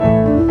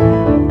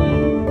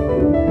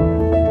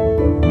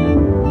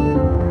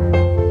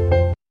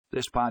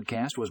This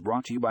podcast was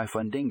brought to you by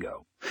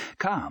Fundingo.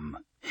 Come.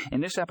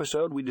 In this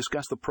episode, we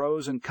discuss the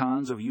pros and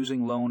cons of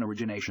using loan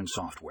origination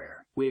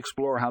software. We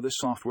explore how this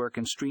software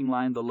can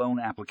streamline the loan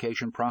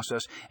application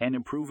process and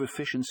improve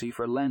efficiency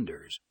for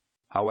lenders.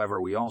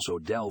 However, we also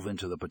delve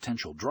into the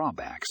potential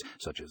drawbacks,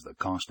 such as the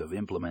cost of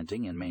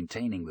implementing and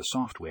maintaining the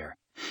software.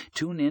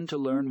 Tune in to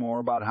learn more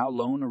about how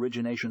loan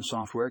origination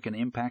software can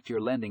impact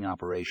your lending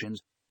operations.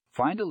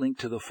 Find a link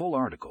to the full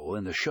article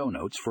in the show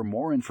notes for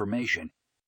more information